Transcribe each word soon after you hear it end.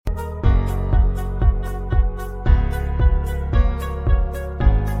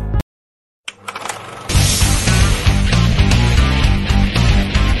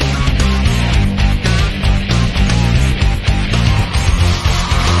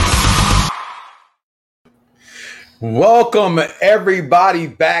Welcome, everybody,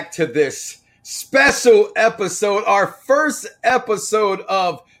 back to this special episode, our first episode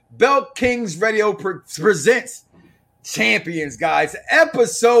of Belt Kings Radio presents Champions, guys.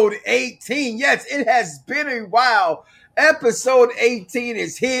 Episode 18. Yes, it has been a while. Episode 18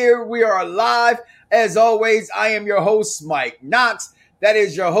 is here. We are live. As always, I am your host, Mike Knox. That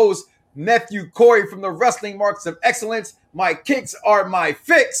is your host, nephew Corey from the Wrestling Marks of Excellence. My kicks are my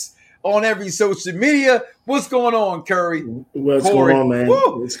fix on every social media. What's going on, Curry? What's Corey? going on, man?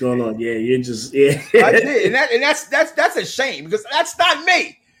 Woo! What's going on? Yeah, I did, and that's a shame because that's not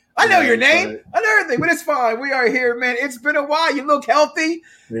me. I know your name, right. I know everything, but it's fine. We are here, man. It's been a while. You look healthy.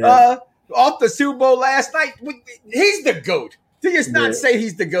 Yeah. Off the Super Bowl last night. He's the GOAT. Do you not say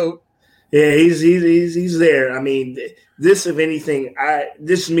he's the GOAT? Yeah, he's there. I mean, this, if anything,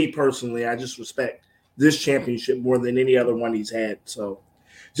 this is me personally. I just respect this championship more than any other one he's had. So.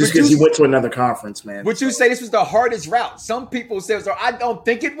 Just because he went to another conference, man. Would you say this was the hardest route? Some people say, so I don't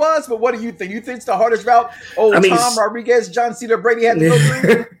think it was, but what do you think? You think it's the hardest route? Tom Rodriguez, John Cena, Brady had to go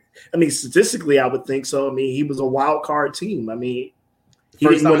through? I mean, statistically, I would think so. I mean, he was a wild card team. I mean, he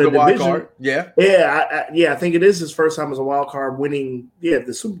first didn't win a wild division. Card. Yeah. Yeah, I think it is his first time as a wild card winning,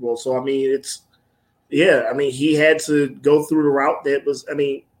 the Super Bowl. So, I mean, he had to go through the route that was,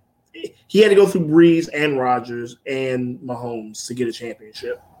 he had to go through Breeze and Rodgers and Mahomes to get a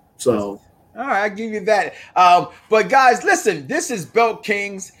championship. So, all right, I give you that. But guys, listen, this is Belt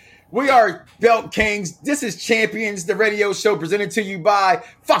Kings. We are Belt Kings. This is Champions, the radio show presented to you by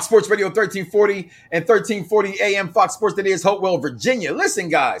Fox Sports Radio 1340 and 1340 AM Fox Sports. That is Hopewell, Virginia. Listen,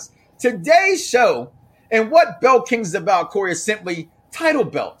 guys, today's show and what Belt Kings is about, Corey, is simply title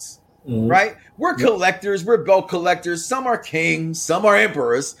belts. Mm-hmm. Right? We're collectors. We're belt collectors. Some are kings. Some are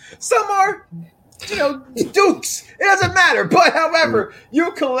emperors. Some are, dukes. It doesn't matter. But however,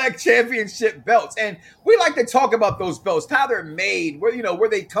 you collect championship belts. And we like to talk about those belts, how they're made, where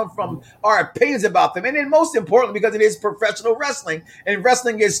they come from, our opinions about them. And then most importantly, because it is professional wrestling and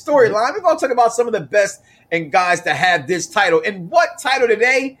wrestling is storyline, we're going to talk about some of the best and guys to have this title. And what title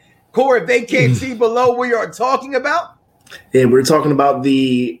today, Corey, if they can't see below, we are talking about? Yeah, we're talking about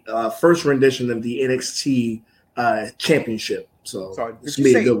the first rendition of the NXT championship. So it's going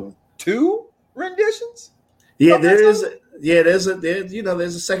to be a good one. 2 renditions? Yeah, there's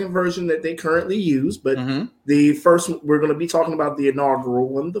a second version that they currently use, but the first one, we're going to be talking about the inaugural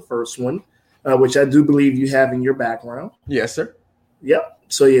one, the first one, which I do believe you have in your background. Yes, sir. Yep.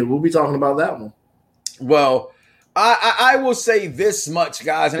 So we'll be talking about that one. Well, I will say this much,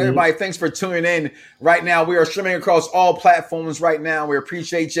 guys, and everybody, thanks for tuning in right now. We are streaming across all platforms right now. We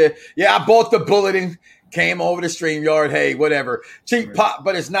appreciate you. Yeah, I bought the bulletin, came over to StreamYard. Hey, whatever. Cheap pop,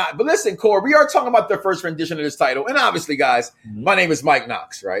 but it's not. But listen, Corey, we are talking about the first rendition of this title. And obviously, guys, my name is Mike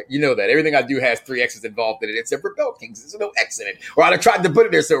Knox, right? You know that. Everything I do has 3 X's involved in it, except for Belt Kings. There's no X in it. Or I'd have tried to put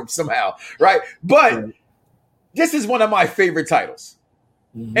it there somehow, right? But this is one of my favorite titles.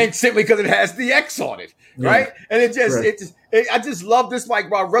 And simply because it has the X on it, right? And I just love this. Like,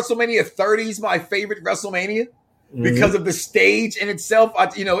 WrestleMania 30 is my favorite WrestleMania because of the stage in itself.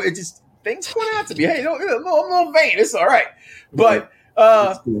 Things going out to me. Hey, I'm a little vain. It's all right. But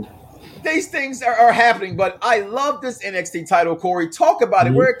these things are happening. But I love this NXT title, Corey. Talk about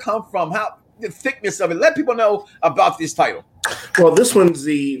it, where it come from, how the thickness of it. Let people know about this title. Well, this one's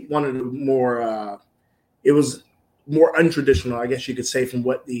one of the more, it was more untraditional, I guess you could say, from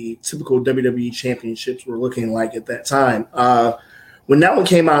what the typical WWE championships were looking like at that time. When that one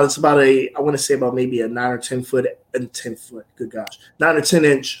came out, it's about maybe a 9 or 10 foot, 9 or 10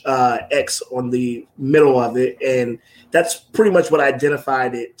 inch X on the middle of it. And that's pretty much what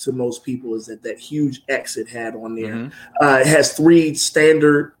identified it to most people, is that huge X it had on there. It has 3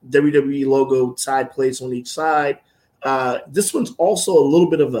 standard WWE logo side plates on each side. This one's also a little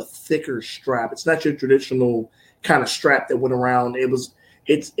bit of a thicker strap. It's not your traditional kind of strap that went around.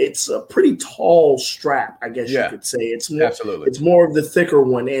 It's a pretty tall strap, I guess you could say. It's more of the thicker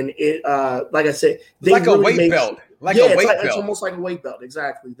one, and it like I said, they like really a weight belt. It's almost like a weight belt.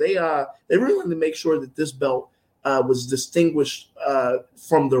 Exactly. They really wanted to make sure that this belt was distinguished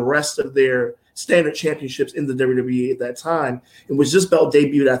from the rest of their standard championships in the WWE at that time. In which this belt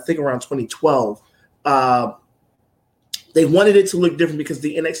debuted, I think, around 2012. They wanted it to look different because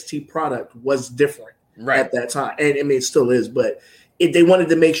the NXT product was different at that time. And it still is, but they wanted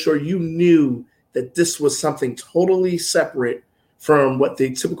to make sure you knew that this was something totally separate from what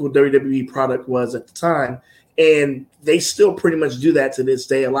the typical WWE product was at the time. And they still pretty much do that to this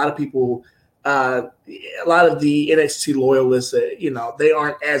day. A lot of people, a lot of the NXT loyalists, they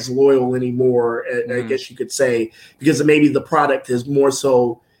aren't as loyal anymore, I guess you could say, because maybe the product is more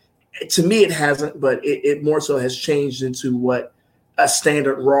so to me, it hasn't, but it more so has changed into what a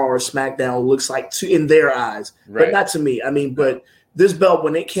standard Raw or SmackDown looks like in their eyes, but not to me. I mean, but this belt,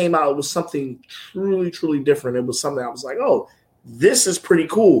 when it came out, it was something truly, truly different. It was something I was like, oh, this is pretty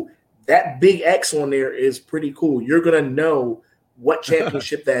cool. That big X on there is pretty cool. You're going to know what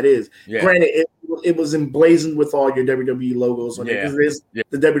championship that is. Granted, it was emblazoned with all your WWE logos on it because it is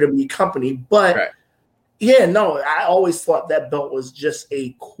the WWE company, but I always thought that belt was just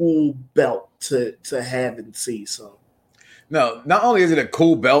a cool belt to have and see. So, no, not only is it a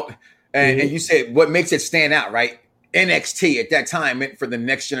cool belt, and you said what makes it stand out, right? NXT at that time meant for the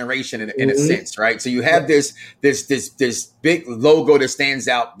next generation in a sense, right? So you have this big logo that stands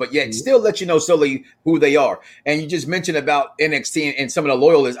out, but yet still let you know solely who they are. And you just mentioned about NXT and some of the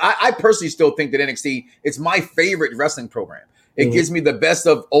loyalists. I personally still think that NXT is my favorite wrestling program. It gives me the best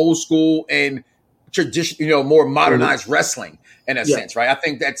of old school and tradition, more modernized wrestling in a sense, right? I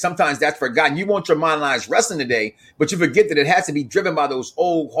think that sometimes that's forgotten. You want your modernized wrestling today, but you forget that it has to be driven by those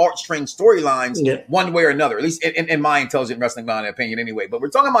old heartstring storylines one way or another, at least in my intelligent wrestling opinion anyway. But we're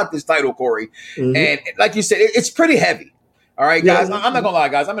talking about this title, Corey, and like you said, it's pretty heavy. All right, guys, I'm not going to lie,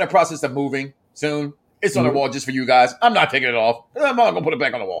 guys. I'm in the process of moving soon. It's on the wall just for you guys. I'm not taking it off. I'm not going to put it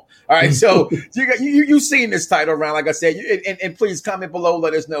back on the wall. All right, so you've seen this title around, like I said, and please comment below.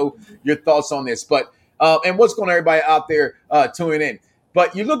 Let us know your thoughts on this. But and what's going on, everybody out there tuning in.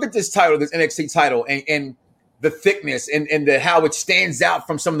 But you look at this title, this NXT title, and the thickness and how it stands out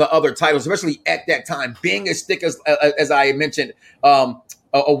from some of the other titles, especially at that time, being as thick as I mentioned,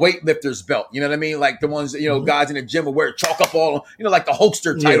 a weightlifter's belt. You know what I mean? Like the ones, guys in the gym will wear chalk up all, like the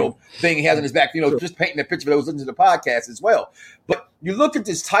Hulkster title thing he has in his back, just painting a picture for those listening to the podcast as well. But you look at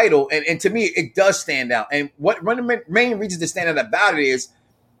this title, and to me, it does stand out. And one of the main reasons to stand out about it is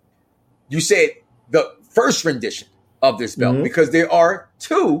you said the first rendition of this belt, because there are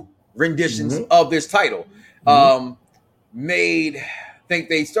two renditions of this title. I think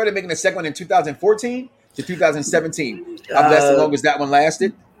they started making the second one in 2014 to 2017. That's the longest that one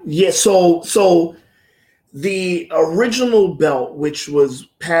lasted. Yeah, so the original belt, which was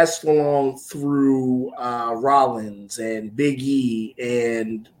passed along through Rollins and Big E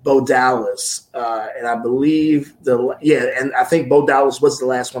and Bo Dallas, and I believe and I think Bo Dallas was the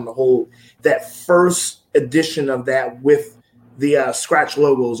last one to hold that first edition of that with the scratch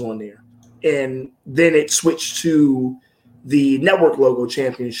logos on there, and then it switched to the network logo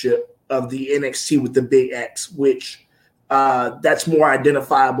championship of the NXT with the big X, which that's more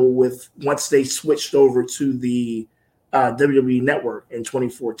identifiable with once they switched over to the WWE network in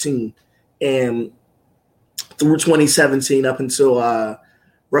 2014 and through 2017 up until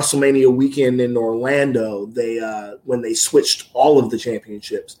WrestleMania weekend in Orlando, when they switched all of the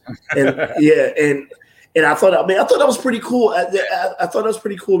championships, and and I thought that was pretty cool. I thought that was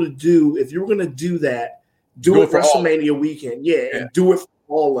pretty cool to do. If you were going to do that, do it for WrestleMania weekend, and do it for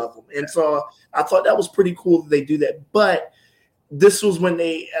all of them. And so I thought that was pretty cool that they do that. But this was when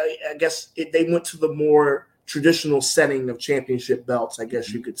they went to the more traditional setting of championship belts, I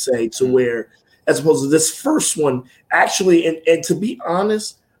guess you could say, to where, as opposed to this first one, actually, and to be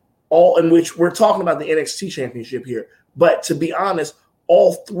honest, all in which we're talking about the NXT championship here, but to be honest,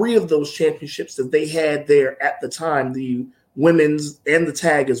 all three of those championships that they had there at the time, the women's and the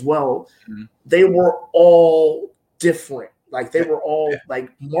tag as well, they were all different. Like they were all like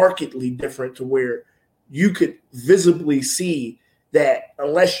markedly different to where you could visibly see that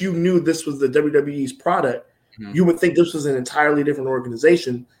unless you knew this was the WWE's product, you would think this was an entirely different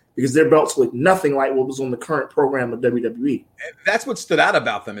organization because their belts look nothing like what was on the current program of WWE. That's what stood out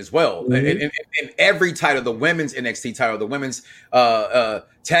about them as well. In every title, the women's NXT title, the women's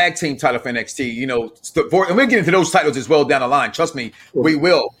tag team title for NXT, and we'll get into those titles as well down the line. Trust me, we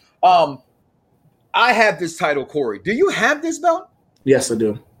will. I have this title, Corey. Do you have this belt? Yes, I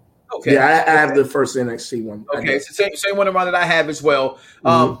do. Okay. Yeah, I have the first NXT one. Okay, so same one around that I have as well.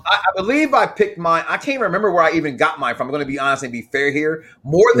 I believe I picked mine. I can't remember where I even got mine from. I'm going to be honest and be fair here.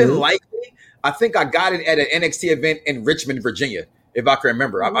 More than likely, I think I got it at an NXT event in Richmond, Virginia, if I can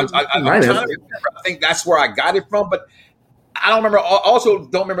remember. I'm trying to remember. I think that's where I got it from, but I don't remember. Also,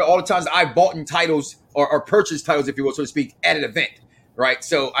 don't remember all the times I bought in titles or purchased titles, if you will, so to speak, at an event, right?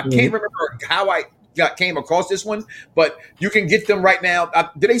 So I can't remember how I came across this one, but you can get them right now.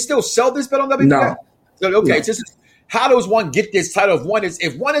 Do they still sell this belt on WWE? No. So, okay, no. Just how does one get this title?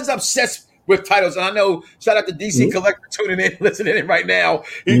 If one is obsessed with titles, and I know, shout out to DC Collector tuning in, listening in right now.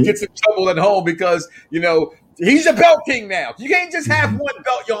 He gets in trouble at home because he's a belt king now. You can't just have one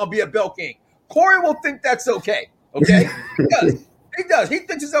belt, y'all, and be a belt king. Corey will think that's okay. Okay, he does. He does. He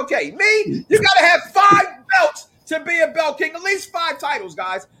thinks it's okay. Me, you got to have 5 belts to be a belt king. At least 5 titles,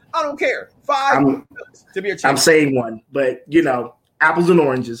 guys. I don't care. Five to be a champion. I'm saying one, but apples and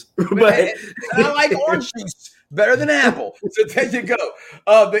oranges. But and I like orange juice better than apple. So there you go.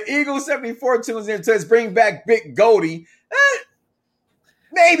 The Eagles 74 tunes in says bring back Big Goldie.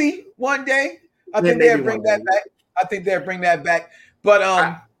 Maybe one day. I think they'll bring that back. I think they'll bring that back. But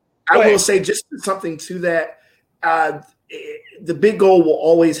I will say just something to that. The big goal will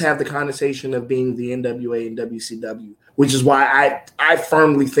always have the connotation of being the NWA and WCW, which is why I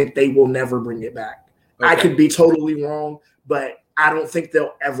firmly think they will never bring it back. Okay. I could be totally wrong, but I don't think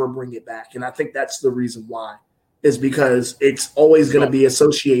they'll ever bring it back. And I think that's the reason why, is because it's always going to be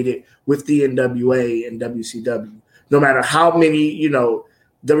associated with the NWA and WCW. No matter how many,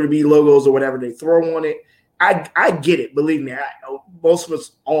 WWE logos or whatever they throw on it. I get it. Believe me, most of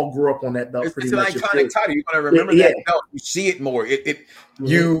us all grew up on that belt. It's an iconic title. You're going to remember that belt. You see it more.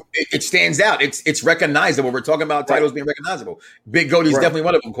 It stands out. It's recognizable. We're talking about titles being recognizable. Big Goldie is definitely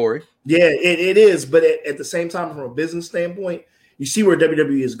one of them, Corey. Yeah, it is. But at the same time, from a business standpoint, you see where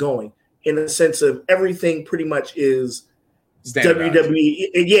WWE is going in the sense of everything pretty much is WWE.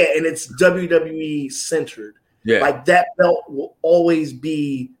 Yeah, and it's WWE centered. Yeah, like that belt will always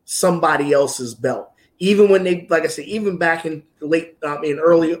be somebody else's belt. Even when they, like I said, even back in in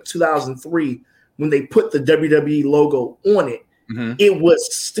early 2003, when they put the WWE logo on it, it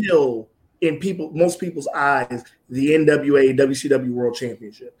was still in most people's eyes the NWA WCW World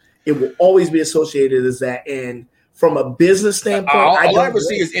Championship. It will always be associated as that. And from a business standpoint, all I ever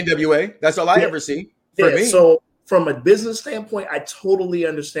see is NWA. That's all I ever see for me. So from a business standpoint, I totally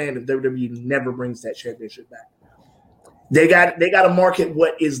understand if WWE never brings that championship back. They got to market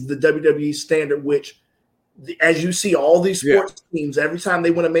what is the WWE standard, which, as you see, all these sports teams, every time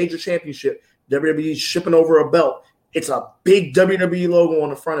they win a major championship, WWE is shipping over a belt. It's a big WWE logo on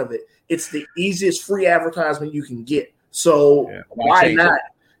the front of it. It's the easiest free advertisement you can get. So why not?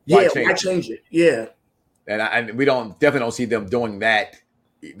 Why change it? Yeah. And we definitely don't see them doing that.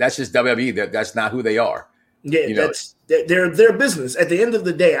 That's just WWE. That's not who they are. Yeah, that's their business. At the end of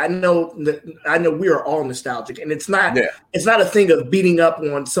the day, I know we are all nostalgic, and it's not a thing of beating up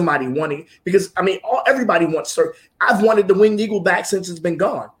on somebody wanting, because everybody wants. I've wanted the Winged Eagle back since it's been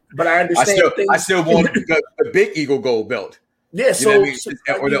gone, but I understand. I still want the Big Eagle Gold belt. Yeah,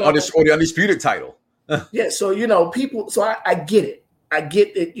 or the undisputed title. Yeah, so people. So I get it. I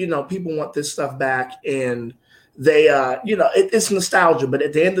get it. People want this stuff back, and they, it's nostalgia. But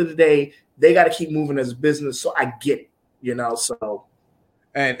at the end of the day, they got to keep moving as a business. So I get it. So.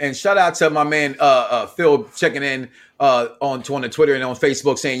 And shout out to my man Phil checking in on the Twitter and on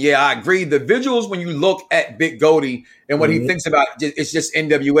Facebook saying, yeah, I agree. The visuals when you look at Big Goldie and what he thinks about it's just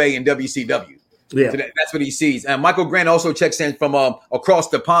NWA and WCW. Yeah, so that's what he sees. And Michael Grant also checks in from across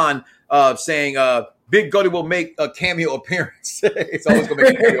the pond saying Big Goldie will make a cameo appearance. It's always going to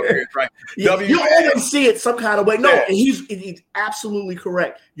make a cameo appearance, right? You always see it some kind of way. No, and he's absolutely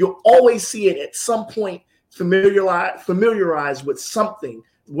correct. You'll always see it at some point. Familiarized with something,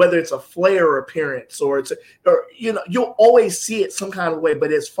 whether it's a Flair appearance or you'll always see it some kind of way.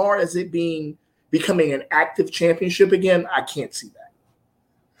 But as far as it becoming an active championship again, I can't see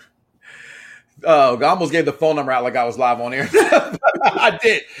that. I almost gave the phone number out like I was live on air. I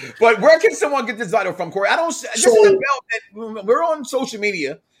did. But where can someone get this title from, Corey? This is a belt that we're on social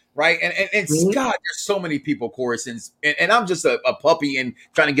media. Right. And God, there's so many people, Corey, and I'm just a puppy and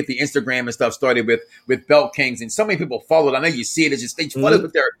trying to get the Instagram and stuff started with Belt Kings. And so many people followed. I know you see it. It's just they flooded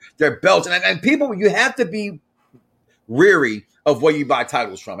with their belts. And people, you have to be weary of where you buy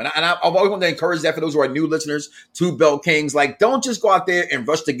titles from. And I've always wanted to encourage that for those who are new listeners to Belt Kings. Like, don't just go out there and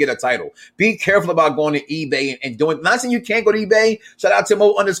rush to get a title. Be careful about going to eBay and doing. Not saying you can't go to eBay. Shout out to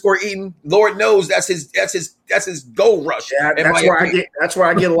Mo_Eaton. Lord knows that's his gold rush. Yeah, that's where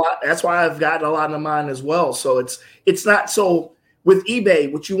I get a lot. That's why I've gotten a lot of mine as well. So it's not so with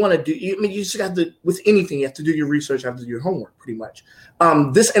eBay. What you want to do, you just have to, with anything, you have to do your research. You have to do your homework, pretty much.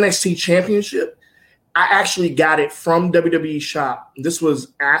 This NXT championship, I actually got it from WWE Shop. This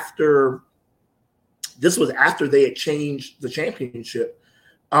was after they had changed the championship.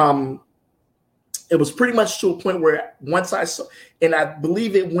 It was pretty much to a point where once I saw, and I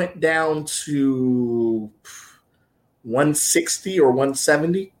believe it went down to 160 or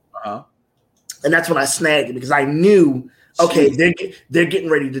 170. And that's when I snagged it because I knew, okay, they're getting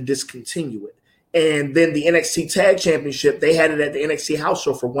ready to discontinue it. And then the NXT Tag Championship, they had it at the NXT House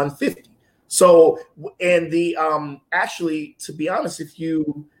Show for 150. So, and the actually, to be honest, if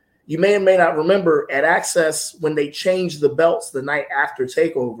you may or may not remember at Access when they changed the belts the night after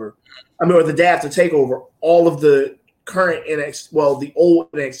Takeover, or the day after Takeover, all of the current the old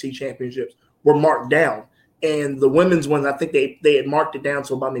NXT championships were marked down. And the women's ones, I think they had marked it down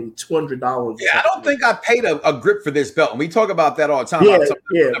to about maybe $200. Yeah, I don't think I paid a grip for this belt. And we talk about that all the time. Yeah, the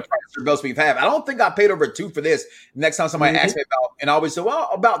price of belts we've had. I don't think I paid over $2 for this. Next time somebody asks me about, and I always say, well,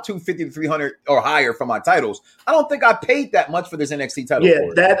 about $250 to $300 or higher for my titles. I don't think I paid that much for this NXT title.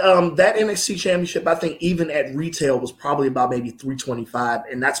 Yeah, that NXT championship, I think even at retail was probably about maybe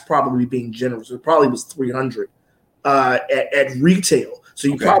 $325, and that's probably being generous. It probably was $300 at retail. So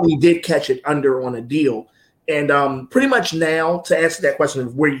you probably did catch it under on a deal. And pretty much now, to answer that question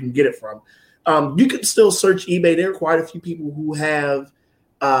of where you can get it from, you can still search eBay. There are quite a few people who have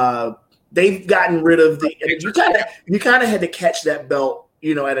they've gotten rid of the. You kind of had to catch that belt,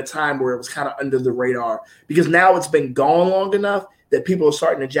 at a time where it was kind of under the radar, because now it's been gone long enough that people are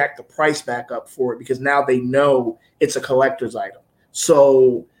starting to jack the price back up for it, because now they know it's a collector's item.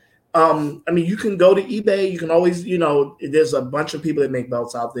 So, you can go to eBay. You can always, there's a bunch of people that make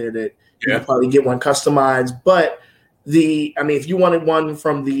belts out there that. You can probably get one customized, but if you wanted one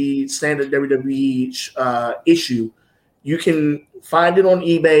from the standard WWE issue, you can find it on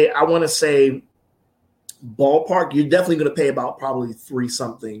eBay. I want to say ballpark, you're definitely going to pay about probably $3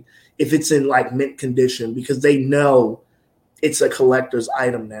 something if it's in like mint condition, because they know it's a collector's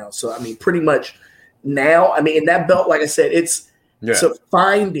item now. So, pretty much now, in that belt, like I said, it's to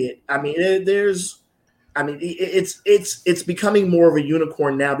find it. It's becoming more of a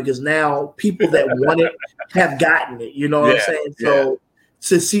unicorn now, because now people that want it have gotten it. You know what I'm saying? So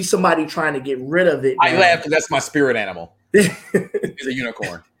to see somebody trying to get rid of it, I laugh because that's my spirit animal. It's a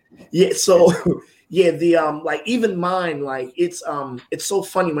unicorn. Yeah. So the even mine, it's so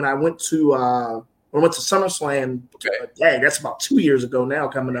funny when I went to SummerSlam. That's about 2 years ago now,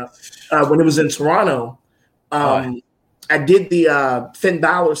 coming up when it was in Toronto. I did the Finn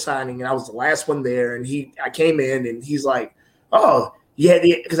Balor signing, and I was the last one there. And I came in, and he's like, "Oh, yeah,"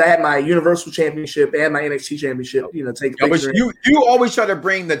 because I had my Universal Championship and my NXT Championship. Take a picture. But you always try to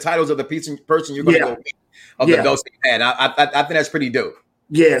bring the titles of the person you're going to go meet of the belts they had. I think that's pretty dope.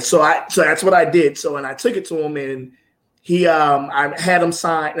 Yeah, so that's what I did. So, and I took it to him, and I had him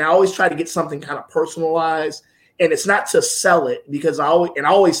sign. And I always try to get something kind of personalized, and it's not to sell it, because I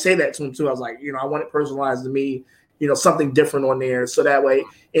always say that to him too. I was like, I want it personalized to me. Something different on there. So that way,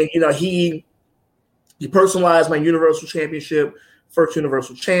 and he personalized my Universal Championship, first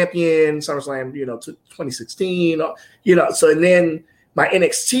Universal Champion, SummerSlam, 2016, so, and then my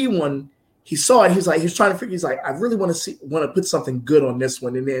NXT one, he saw it. He's trying to figure, he's like, I really want to put something good on this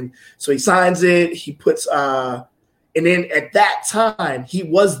one. And then, so he signs it, he puts, and then at that time, he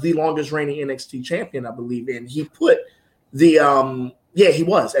was the longest reigning NXT champion, I believe. And he put the, he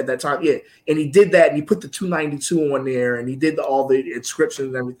was at that time. Yeah. And he did that, and he put the 292 on there, and he did all the inscriptions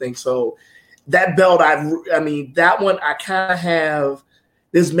and everything. So that belt, that one I kind of have,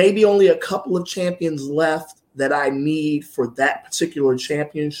 there's maybe only a couple of champions left that I need for that particular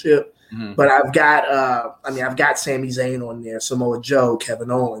championship. Mm-hmm. But I've got Sami Zayn on there, Samoa Joe,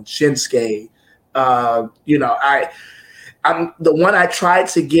 Kevin Owens, Shinsuke. I'm the one I tried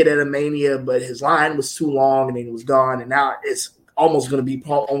to get at a Mania, but his line was too long, and then it was gone. And now it's almost going to be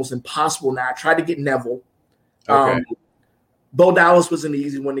almost impossible now. I tried to get Neville. Bo Dallas was an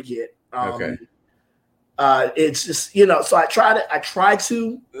easy one to get. It's just, so I tried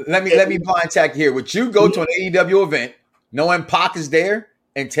to. Let me blind tack here. Would you go to an AEW event knowing Pac is there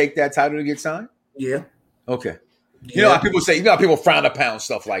and take that title to get signed? Yeah. Okay. You know how people say, how people frown upon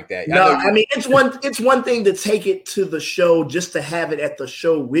stuff like that. No, it's one thing to take it to the show just to have it at the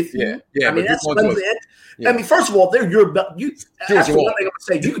show with you. Yeah. That's one thing. Yeah. First of all, they're your belt. That's the one thing I'm gonna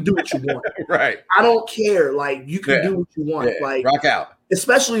say. You can do what you want. Right. I don't care. You can do what you want. Yeah. Rock out.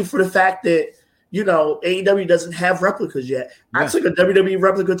 Especially for the fact that AEW doesn't have replicas yet. Yeah. I took a WWE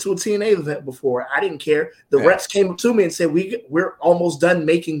replica to a TNA event before. I didn't care. The reps came up to me and said, "We're almost done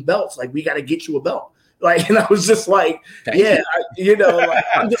making belts. We got to get you a belt." And I was just like, I'm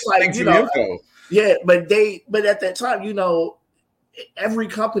just like, but at that time, every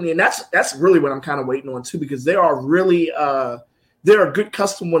company, and that's really what I'm kind of waiting on too, because there are really there are good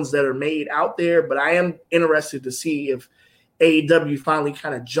custom ones that are made out there, but I am interested to see if AEW finally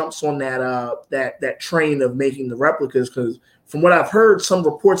kind of jumps on that train of making the replicas, because from what I've heard, some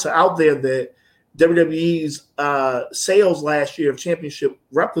reports are out there that WWE's sales last year of championship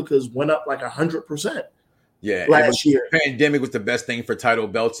replicas went up 100%. Yeah, last year. Pandemic was the best thing for title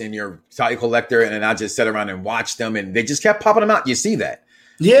belts in your title collector, and then I just sat around and watched them, and they just kept popping them out. You see that?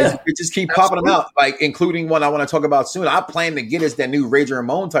 Yeah, they just keep popping them out, including one I want to talk about soon. I plan to get that new Razor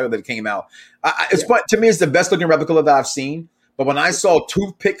Ramon title that came out. It's fun to me. It's the best looking replica that I've seen. But when I saw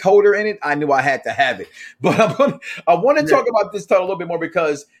toothpick holder in it, I knew I had to have it. But I want to talk about this title a little bit more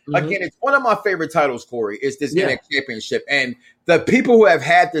because, again, it's one of my favorite titles, Corey, is this NXT Championship. And the people who have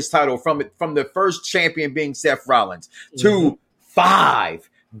had this title from the first champion being Seth Rollins to 5,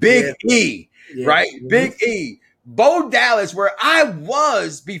 Big E, right? Big E. Bo Dallas, where I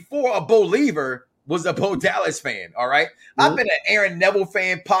was before a believer, was a Bo Dallas fan, all right? I've been an Aaron Neville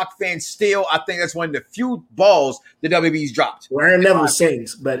fan, Pac fan still. I think that's one of the few balls the WWE's dropped. Well, Aaron Neville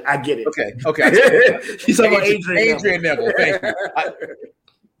sings, but I get it. Okay. He's talking about Adrian Neville. Thank you.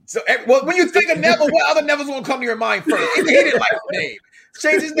 When you think of Neville, what other Nevilles will come to your mind first? He didn't like the name.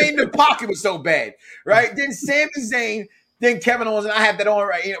 Change his name to Pac, it was so bad, right? Then Sami Zayn, then Kevin Owens, and I have that on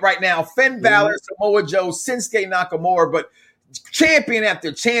right now. Finn Balor, Samoa Joe, Shinsuke Nakamura, but champion after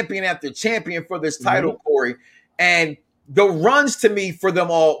champion after champion for this title, Corey. And the runs to me for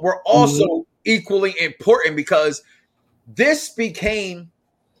them all were also equally important because this became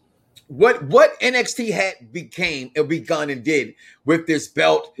what NXT had begun and did with this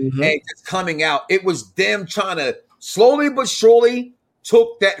belt and just coming out. It was them trying to slowly but surely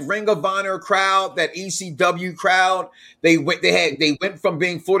took that Ring of Honor crowd, that ECW crowd. They went from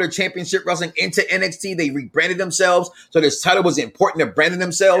being Florida Championship Wrestling into NXT. They rebranded themselves. So this title was important to branding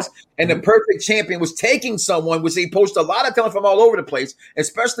themselves. And the perfect champion was taking someone, which they poached a lot of talent from all over the place,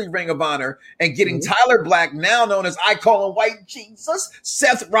 especially Ring of Honor, and getting Tyler Black, now known as I Call Him White Jesus,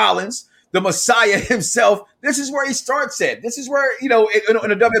 Seth Rollins, the Messiah himself. This is where he starts at. This is where, in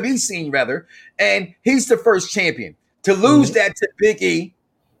a WWE scene rather. And he's the first champion. To lose that to Big E,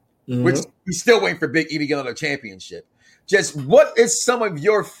 which we're still waiting for Big E to get another championship. Just what is some of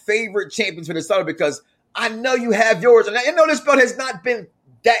your favorite champions for this title? Because I know you have yours. And I know this belt has not been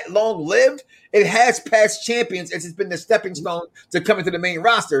that long lived. It has past champions. It's been the stepping stone to come into the main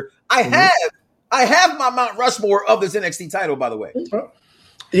roster. I have my Mount Rushmore of this NXT title, by the way.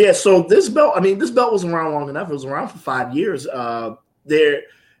 Yeah, so this belt was around long enough. It was around for 5 years. The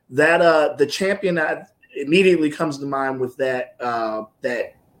champion that immediately comes to mind with that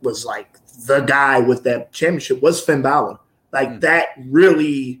that was like the guy with that championship was Finn Balor. Like that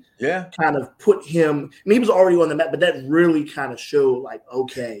really kind of put him. I mean, he was already on the map, but that really kind of showed like,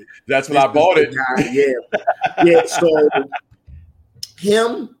 okay, that's when I bought it. Yeah. So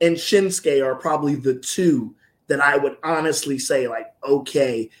him and Shinsuke are probably the two that I would honestly say, like,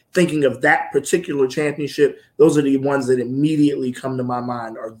 okay, thinking of that particular championship, those are the ones that immediately come to my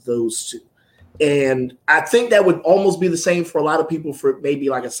mind are those two. And I think that would almost be the same for a lot of people for maybe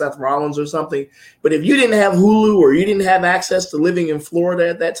like a Seth Rollins or something. But if you didn't have Hulu or you didn't have access to living in Florida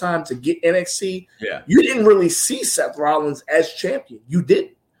at that time to get NXT, you didn't really see Seth Rollins as champion. You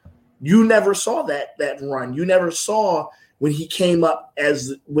didn't. You never saw that run. You never saw when he came up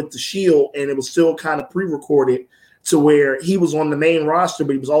as with the Shield and it was still kind of pre-recorded to where he was on the main roster,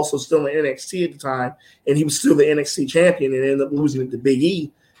 but he was also still in NXT at the time. And he was still the NXT champion and ended up losing it to Big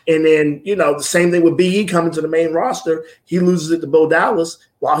E. And then, the same thing with Big E coming to the main roster. He loses it to Bo Dallas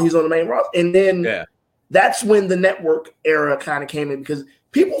while he's on the main roster. And then that's when the network era kind of came in because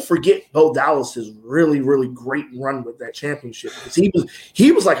people forget Bo Dallas's really, really great run with that championship because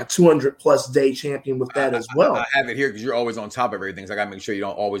he was like a 200+ day champion with that as well. I have it here because you're always on top of everything. So I got to make sure you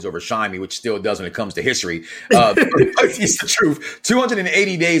don't always overshine me, which still does when it comes to history. It's the truth.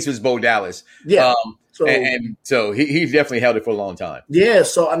 280 days was Bo Dallas. Yeah. So he definitely held it for a long time. Yeah.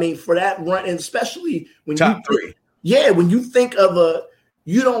 So, I mean, for that run, and especially when top three. Yeah. When you think of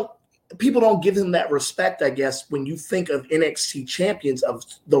people don't give him that respect, I guess, when you think of NXT champions of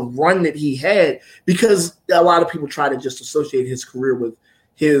the run that he had, because a lot of people try to just associate his career with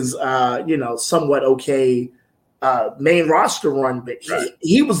his, somewhat okay main roster run. But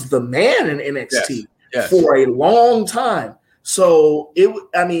he was the man in NXT for a long time. So,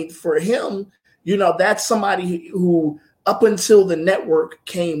 for him, that's somebody who up until the network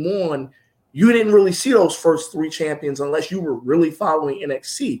came on, you didn't really see those first three champions unless you were really following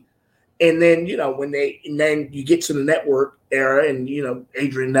NXT. And then, then you get to the network era and,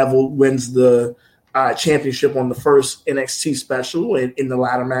 Adrian Neville wins the championship on the first NXT special in the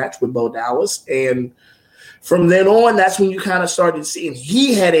ladder match with Bo Dallas. And from then on, that's when you kind of started seeing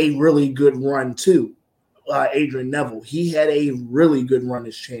he had a really good run too. Adrian Neville, he had a really good run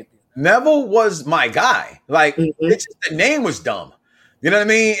as champion. Neville was my guy. Like, it's just, the name was dumb. You know what I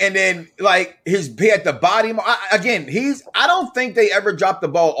mean? And then, like, he had the body. I don't think they ever dropped the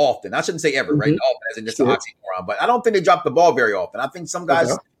ball often. I shouldn't say ever, right? Often, as in just an oxymoron. But I don't think they dropped the ball very often. I think some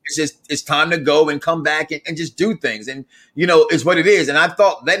guys, it's time to go and come back and just do things. And, it's what it is. And I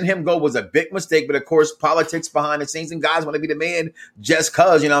thought letting him go was a big mistake. But, of course, politics behind the scenes and guys want to be the man just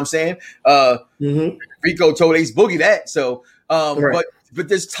because, you know what I'm saying? Rico told Ace Boogie that. So, Right. But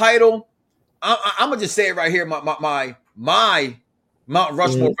this title, I'm gonna just say it right here. My Mount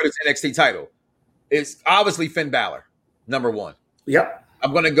Rushmore for this NXT title is obviously Finn Balor, number one. Yep.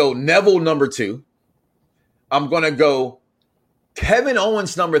 I'm gonna go Neville, number two. I'm gonna go Kevin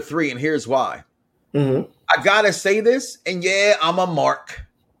Owens, number three, and here's why. I gotta say this, and yeah, I'm a mark.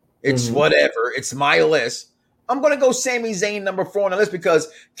 It's whatever. It's my list. I'm gonna go Sami Zayn, number four on the list, because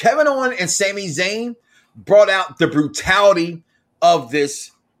Kevin Owens and Sami Zayn brought out the brutality of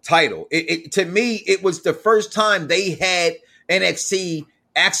this title. To me, it was the first time they had NXT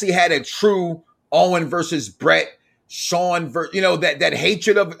actually had a true Owen versus Brett, Shawn, that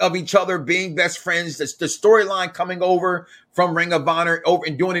hatred of each other, being best friends, the storyline coming over from Ring of Honor over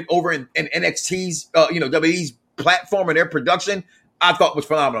and doing it over in NXT's, WWE's platform and their production, I thought was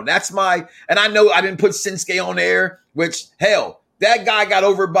phenomenal. And I know I didn't put Shinsuke on there, which, hell, that guy got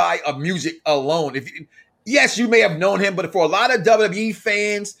over by a music alone. Yes, you may have known him, but for a lot of WWE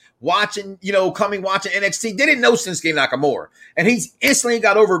fans watching NXT, they didn't know Shinsuke Nakamura. And he's instantly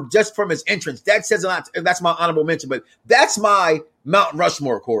got over just from his entrance. That says a lot. That's my honorable mention, but that's my Mount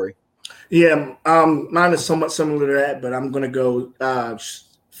Rushmore, Corey. Yeah, mine is somewhat similar to that, but I'm going to go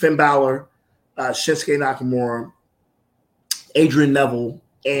Finn Balor, Shinsuke Nakamura, Adrian Neville,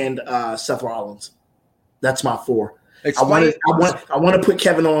 and Seth Rollins. That's my four. I want to put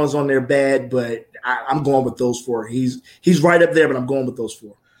Kevin Owens on there bad, but I'm going with those four. He's right up there, but I'm going with those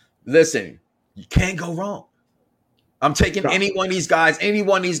four. Listen, you can't go wrong. I'm taking any one of these guys. Any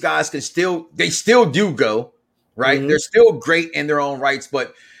one of these guys can still do go, right? They're still great in their own rights,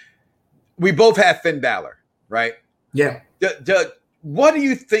 but we both have Finn Balor, right? Yeah. What do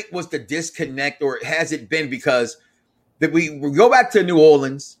you think was the disconnect, or has it been because that we go back to New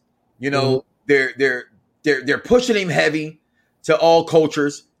Orleans? They're pushing him heavy to all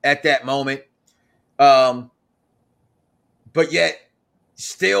cultures at that moment, but yet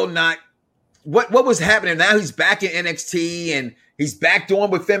still not. What was happening? Now he's back in NXT and he's back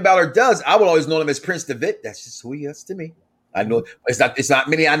doing what Finn Balor does. I would always know him as Prince Devitt. That's just who he is to me. I know it's not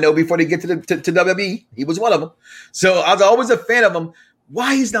many I know before they get to WWE. He was one of them. So I was always a fan of him.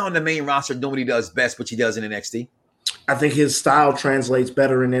 Why he's not on the main roster doing what he does best, which he does in NXT? I think his style translates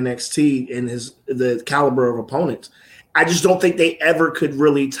better in NXT and the caliber of opponents. I just don't think they ever could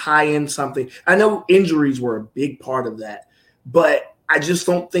really tie in something. I know injuries were a big part of that, but I just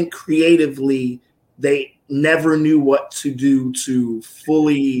don't think creatively they never knew what to do to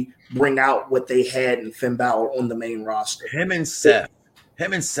fully bring out what they had in Finn Balor on the main roster. Him and Seth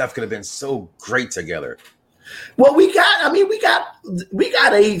could have been so great together. Well, we got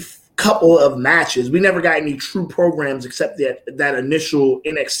a couple of matches. We never got any true programs except that initial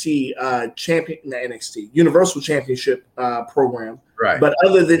NXT Universal Championship program. Right. But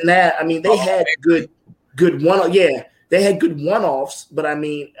other than that, they had good one. Yeah, they had good one-offs. But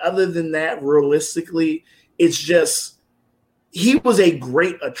other than that, realistically, it's just he was a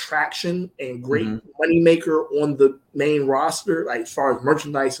great attraction and great moneymaker on the main roster, like as far as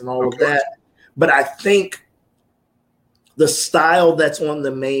merchandise and all of that. But I think the style that's on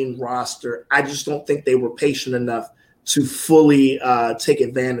the main roster, I just don't think they were patient enough to fully take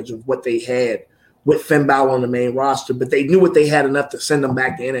advantage of what they had with Finn Balor on the main roster. But they knew what they had enough to send him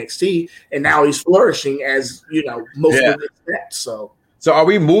back to NXT, and now he's flourishing as most would expect. So are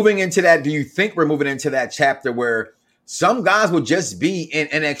we moving into that? Do you think we're moving into that chapter where some guys will just be in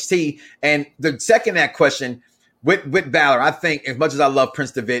NXT? And the second that question with Balor, I think as much as I love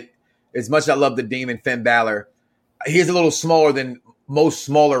Prince Devitt, as much as I love the Demon Finn Balor, he's a little smaller than most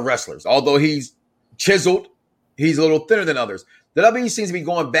smaller wrestlers. Although he's chiseled, he's a little thinner than others. The WWE seems to be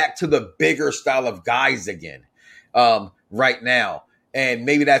going back to the bigger style of guys again right now. And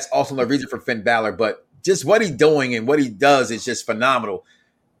maybe that's also the reason for Finn Balor. But just what he's doing and what he does is just phenomenal.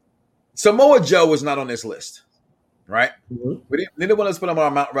 Samoa Joe was not on this list, right? Neither one of us put him on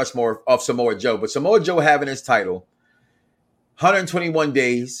our Mount Rushmore of Samoa Joe. But Samoa Joe having his title, 121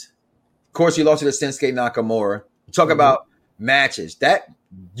 days. Of course, he lost to Shinsuke Nakamura. Talk about matches that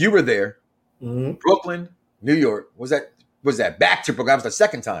you were there, Brooklyn, New York. Was that back to Brooklyn? That was the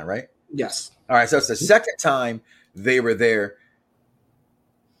second time, right? Yes. All right. So it's the second time they were there.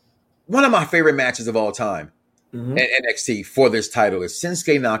 One of my favorite matches of all time at NXT for this title is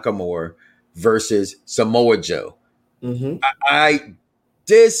Shinsuke Nakamura versus Samoa Joe.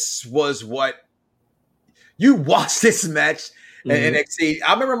 This was what you watched this match. And NXT,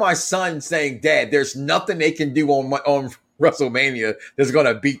 I remember my son saying, "Dad, there's nothing they can do on WrestleMania that's going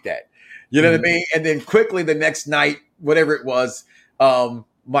to beat that." You know what I mean? And then quickly the next night, whatever it was,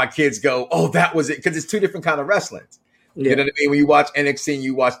 my kids go, "Oh, that was it," because it's two different kind of wrestling. You know what I mean? When you watch NXT and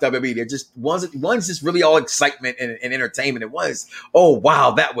you watch WWE, they're just one's just really all excitement and entertainment. It was, oh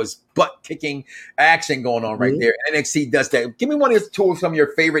wow, that was butt kicking action going on right there. NXT does that. Give me one of some of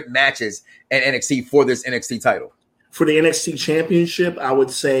your favorite matches at NXT for this NXT title. For the NXT Championship, I would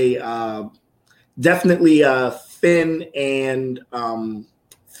say definitely Finn and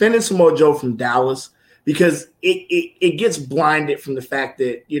Samoa Joe from Dallas, because it gets blinded from the fact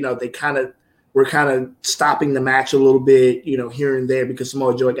that, you know, they were kind of stopping the match a little bit, you know, here and there, because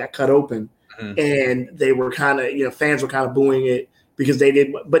Samoa Joe got cut open, and they were kind of, you know, fans were kind of booing it because they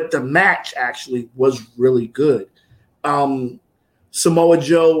did, but the match actually was really good. Samoa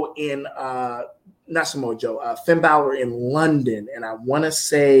Joe in not Samoa Joe, Finn Balor in London, and I want to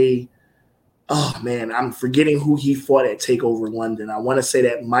say, oh man, I'm forgetting who he fought at TakeOver London. I want to say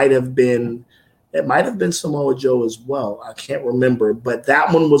that might have been Samoa Joe as well. I can't remember, but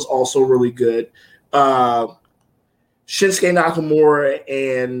that one was also really good. Shinsuke Nakamura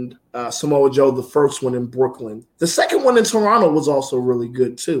and Samoa Joe, the first one in Brooklyn. The second one in Toronto was also really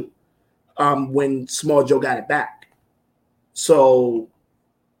good too, when Samoa Joe got it back. So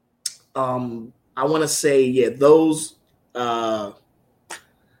I want to say, those are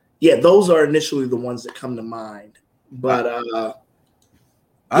initially the ones that come to mind. But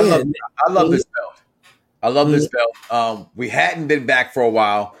I love this belt. I love this belt. We hadn't been back for a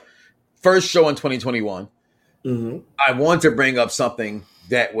while. First show in 2021. I want to bring up something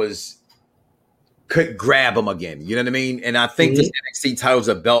that could grab them again. You know what I mean? And I think this NXT title is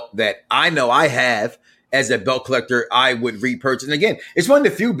a belt that I know I have. As a belt collector, I would repurchase. And again, it's one of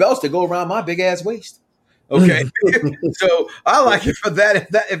the few belts that go around my big ass waist. Okay. So I like it for that,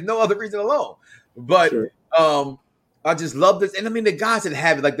 if no other reason alone. But I just love this. And I mean, the guys that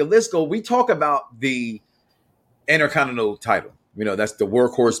have it, like the list go, we talk about the Intercontinental title. You know, that's the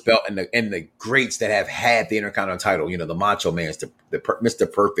workhorse belt, and the greats that have had the Intercontinental title. You know, the Macho Mans, the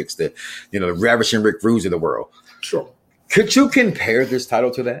Mr. Perfects, the Ravishing Rick Rude of the world. Sure. Could you compare this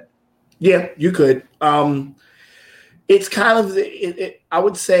title to that? Yeah, you could. It's kind of I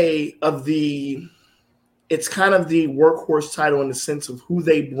would say it's kind of the workhorse title in the sense of who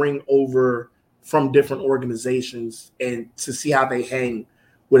they bring over from different organizations and to see how they hang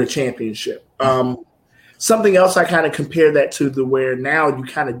with a championship. Something else I kind of compare that to where now you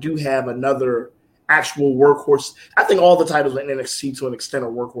kind of do have another actual workhorse. I think all the titles in NXT to an extent are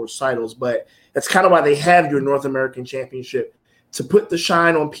workhorse titles, but that's kind of why they have your North American Championship, to put the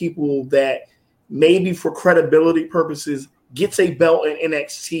shine on people that maybe for credibility purposes gets a belt in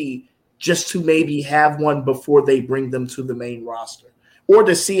NXT just to maybe have one before they bring them to the main roster, or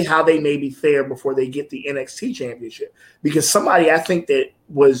to see how they maybe fare before they get the NXT Championship. Because somebody I think that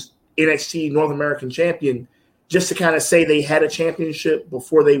was NXT North American champion, just to kind of say they had a championship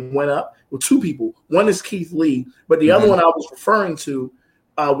before they went up, with two people. One is Keith Lee, but the other one I was referring to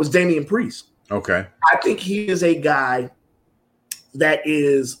was Damian Priest. Okay. I think he is a guy that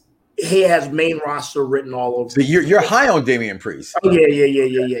he has main roster written all over. So you're high on Damian Priest. Oh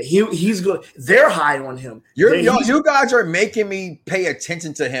yeah. He's good. They're high on him. You guys are making me pay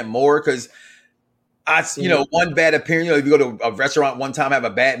attention to him more, because one bad appearance. If you go to a restaurant one time, have a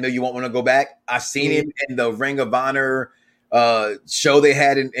bad meal, you won't want to go back. I've seen him in the Ring of Honor show they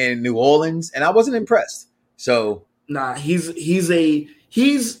had in New Orleans, and I wasn't impressed. So he's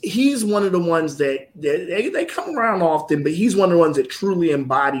one of the ones that they come around often, but he's one of the ones that truly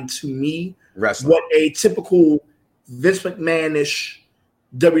embody to me wrestling, what a typical Vince McMahon-ish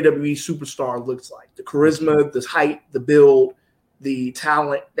WWE superstar looks like. The charisma, the height, the build, the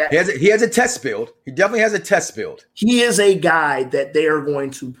talent. He has a test build. He definitely has a test build. He is a guy that they are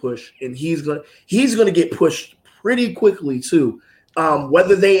going to push, and he's going to get pushed pretty quickly too.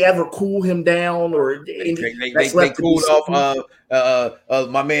 Whether they ever cool him down or they cooled off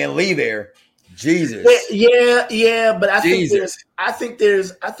my man Lee there. Jesus. Yeah, but I think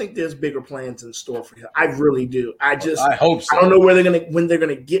there's bigger plans in store for him. I really do. I hope so. I don't know when they're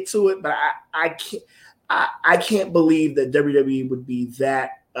gonna get to it, but I can't believe that WWE would be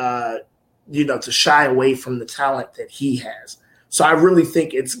that to shy away from the talent that he has. So I really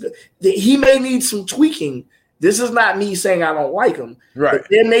think it's good. He may need some tweaking. This is not me saying I don't like him. Right. But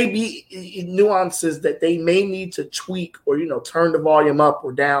there may be nuances that they may need to tweak or, turn the volume up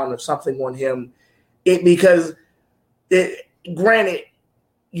or down or something on him. Granted,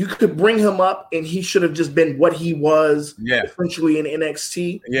 you could bring him up and he should have just been what he was essentially in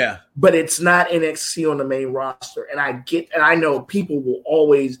NXT. Yeah. But it's not NXT on the main roster. And I know people will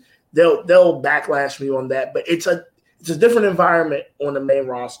always, they'll backlash me on that, but it's a different environment on the main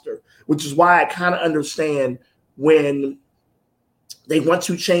roster, which is why I kind of understand when they want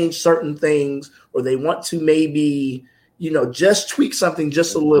to change certain things or they want to maybe, just tweak something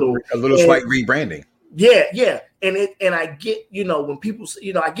just a little slight rebranding. Yeah. And I get, when people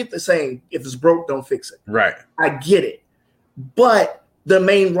say, I get the saying, if it's broke, don't fix it. Right. I get it. But the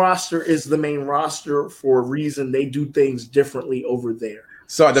main roster is the main roster for a reason. They do things differently over there.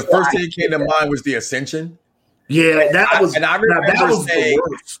 So the first thing that came to mind was the Ascension. Yeah, I remember saying,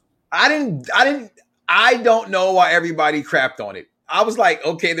 I don't know why everybody crapped on it. I was like,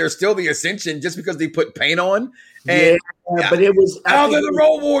 okay, there's still the Ascension just because they put paint on. And but it was they're the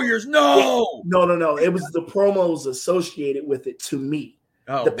Road Warriors. No. No. It was the promos associated with it to me.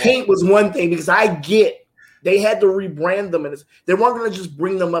 The paint was one thing because I get they had to rebrand them, and they weren't going to just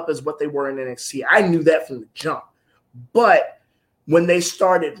bring them up as what they were in NXT. I knew that from the jump. But when they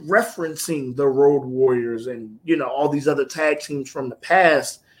started referencing the Road Warriors and all these other tag teams from the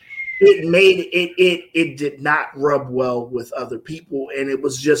past, it did not rub well with other people, and it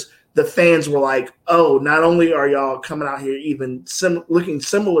was just the fans were like, "Oh, not only are y'all coming out here even looking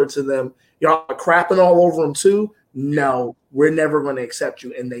similar to them, y'all are crapping all over them too. No, we're never going to accept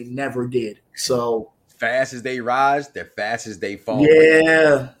you," and they never did. So fast as they rise, they're fast as they fall.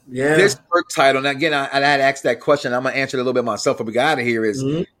 Yeah. This work title, and again, I had asked that question. I'm going to answer it a little bit myself before we got out of here, is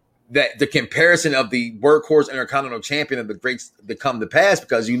that the comparison of the workhorse Intercontinental Champion of the greats that come to pass,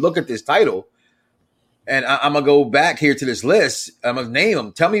 because you look at this title, and I'm going to go back here to this list. I'm going to name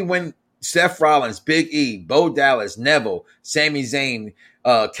them. Tell me when Seth Rollins, Big E, Bo Dallas, Neville, Sami Zayn,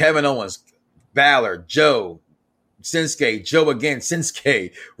 Kevin Owens, Balor, Joe, Shinsuke, Joe again,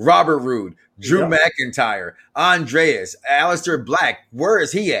 Shinsuke, Robert Roode, Drew McIntyre, Andreas, Aleister Black, where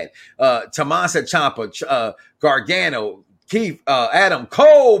is he at? Tommaso Ciampa, Gargano, Keith, Adam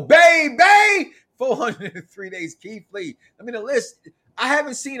Cole, baby, 403 days, Keith Lee. I mean, the list, I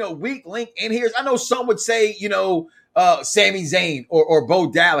haven't seen a weak link in here. I know some would say, Sami Zayn or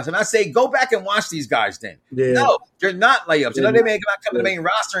Bo Dallas. And I say, go back and watch these guys then. Yeah. No, they're not layups. They may come to the main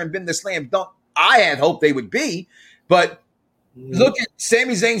roster and been the slam dunk I had hoped they would be. But look at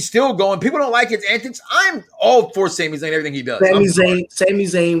Sami Zayn still going. People don't like his antics. I'm all for Sami Zayn, everything he does. Sami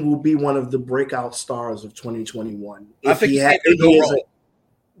Zayn will be one of the breakout stars of 2021.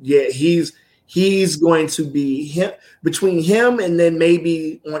 He's going to be him, between him and then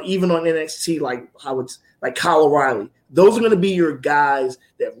maybe even on NXT, like Kyle O'Reilly. Those are going to be your guys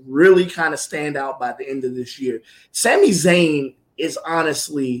that really kind of stand out by the end of this year. Sami Zayn is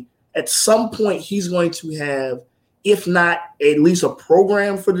honestly, at some point, he's going to have, if not at least a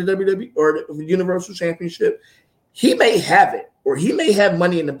program for the WWE or the Universal Championship. He may have it, or he may have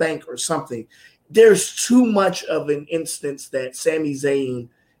Money in the Bank or something. There's too much of an instance that Sami Zayn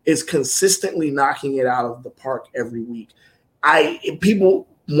is consistently knocking it out of the park every week.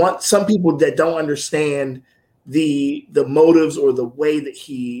 Some people that don't understand the motives or the way that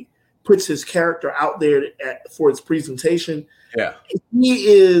he puts his character out there for its presentation. Yeah, he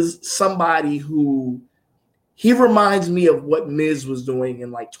is somebody who he reminds me of what Miz was doing in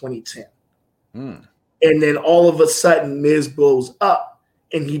 2010. And then all of a sudden Miz blows up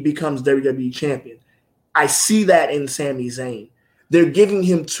and he becomes WWE champion. I see that in Sami Zayn. They're giving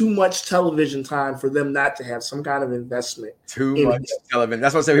him too much television time for them not to have some kind of investment. Too much television.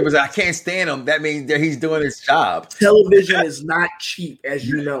 That's what I say. People say, I can't stand him. That means that he's doing his job. Television is not cheap, as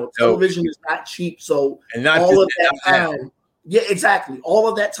you know. Television is not cheap. So all of that time. Yeah, exactly. All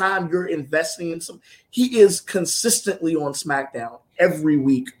of that time you're investing in some. He is consistently on SmackDown every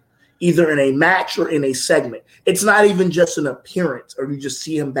week, either in a match or in a segment. It's not even just an appearance or you just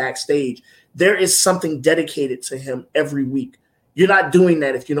see him backstage. There is something dedicated to him every week. You're not doing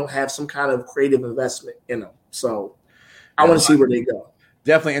that if you don't have some kind of creative investment in him. So I want to see where they go.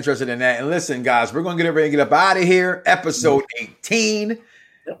 Definitely interested in that. And listen, guys, we're going to get ready to get up out of here. Episode 18.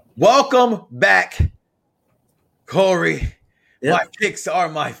 Yep. Welcome back, Corey. Yep. My picks are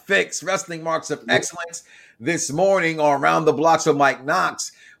my fix. Wrestling Marks of Excellence. This morning on Around the Blocks with Mike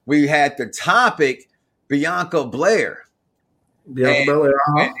Knox, we had the topic Bianca Belair.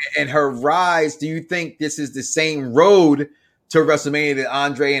 And her rise. Do you think this is the same road to WrestleMania that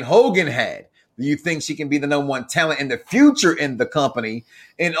Andre and Hogan had? Do you think she can be the number one talent in the future in the company?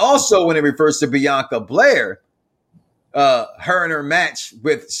 And also when it refers to Bianca Belair, her and her match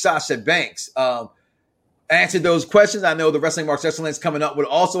with Sasha Banks, answered those questions. I know the Wrestling Marks Excellence coming up would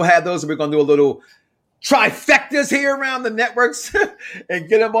also have those. We're going to do a little trifectas here around the networks and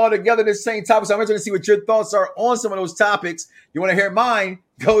get them all together the same topic. So I'm interested to see what your thoughts are on some of those topics. You want to hear mine?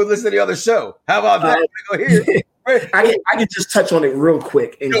 Go listen to the other show. How about that? Go here. I can just touch on it real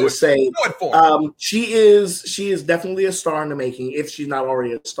quick and just say she is definitely a star in the making, if she's not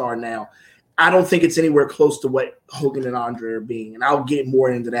already a star now. I don't think it's anywhere close to what Hogan and Andre are being, and I'll get more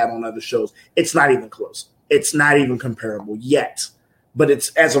into that on other shows. It's not even close. it's not even comparable yet. But it's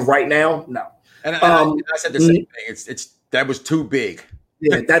as of right now, no. And I said the same thing. That was too big.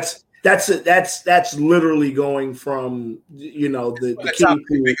 Yeah, that's literally going from the top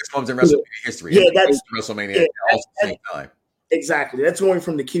biggest moments in WrestleMania history. Yeah, that's WrestleMania all at the same time. Exactly. That's going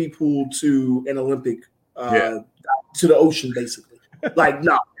from the kiddie pool to an Olympic to the ocean, basically. Like,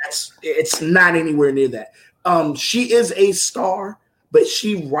 no, it's not anywhere near that. She is a star, but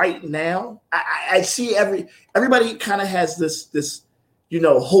she right now, I see everybody kind of has this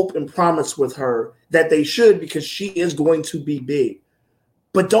hope and promise with her that they should, because she is going to be big.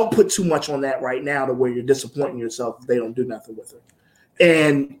 But don't put too much on that right now to where you're disappointing yourself if they don't do nothing with her.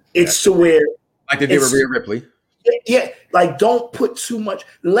 And it's to where like they did with Rhea Ripley. Yeah, like don't put too much.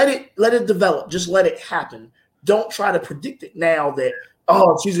 Let it develop. Just let it happen. Don't try to predict it now that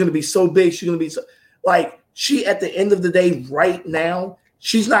she's going to be so big. She's going to be so she at the end of the day right now,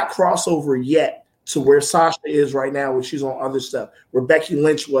 she's not crossover yet to where Sasha is right now, where she's on other stuff. Where Becky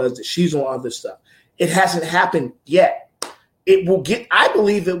Lynch was, that she's on other stuff. It hasn't happened yet. It will get. I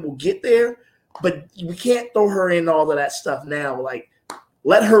believe it will get there, but we can't throw her in all of that stuff now. Like,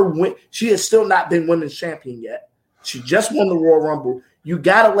 let her win. She has still not been women's champion yet. She just won the Royal Rumble. You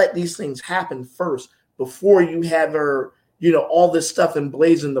got to let these things happen first before you have her, all this stuff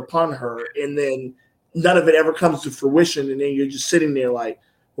emblazoned upon her, and then none of it ever comes to fruition, and then you're just sitting there like,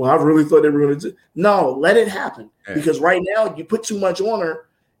 well, I really thought they were going to do. No, let it happen, because right now you put too much on her.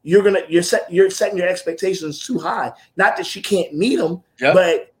 You're setting your expectations too high. Not that she can't meet them,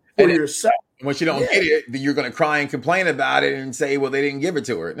 but for yourself. When she don't get it, then you're going to cry and complain about it and say, well, they didn't give it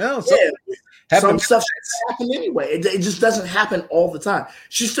to her. No, some stuff happen anyway. It just doesn't happen all the time.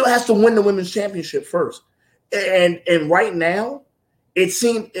 She still has to win the women's championship first. And right now, it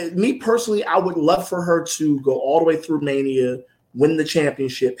seemed, me personally, I would love for her to go all the way through Mania, win the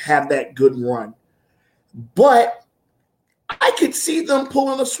championship, have that good run. But I could see them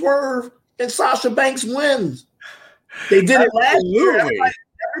pulling a swerve and Sasha Banks wins. They did it last year.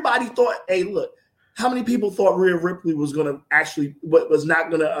 Everybody thought, hey, look, how many people thought Rhea Ripley was going to was not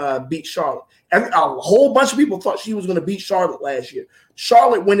going to beat Charlotte? A whole bunch of people thought she was going to beat Charlotte last year.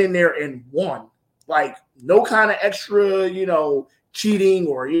 Charlotte went in there and won. Like, no kind of extra, cheating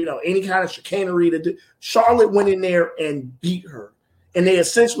or, any kind of chicanery to do. Charlotte went in there and beat her. And they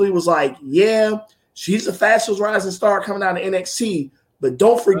essentially was like, yeah, she's the fastest rising star coming out of NXT, but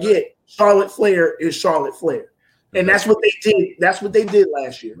don't forget, Charlotte Flair is Charlotte Flair. And that's what they did. That's what they did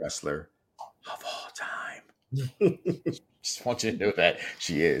last year. Wrestler of all time. Just want you to know that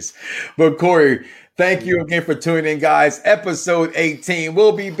she is. But Corey, thank you again for tuning in, guys. Episode 18.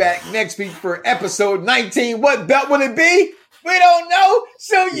 We'll be back next week for episode 19. What belt will it be? We don't know,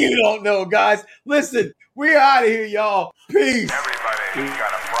 so you don't know, guys. Listen, we're out of here, y'all. Peace. Everybody's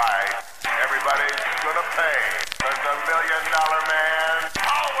got a price. Everybody's gonna pay. But the $1 million man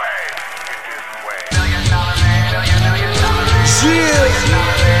always gets his way. $1 million man.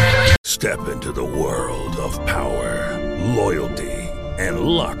 Step into the world of power, loyalty, and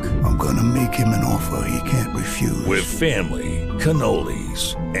luck. I'm gonna make him an offer he can't refuse. With family,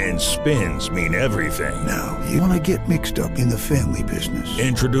 cannolis, and spins mean everything. Now, you wanna get mixed up in the family business.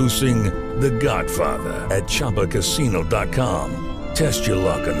 Introducing The Godfather at ChumbaCasino.com. Test your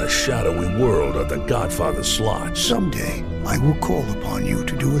luck in the shadowy world of The Godfather slot. Someday, I will call upon you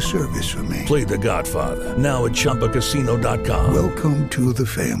to do a service for me. Play The Godfather, now at ChumbaCasino.com. Welcome to the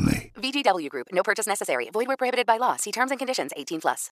family. VGW Group. No purchase necessary. Void where prohibited by law. See terms and conditions. 18+.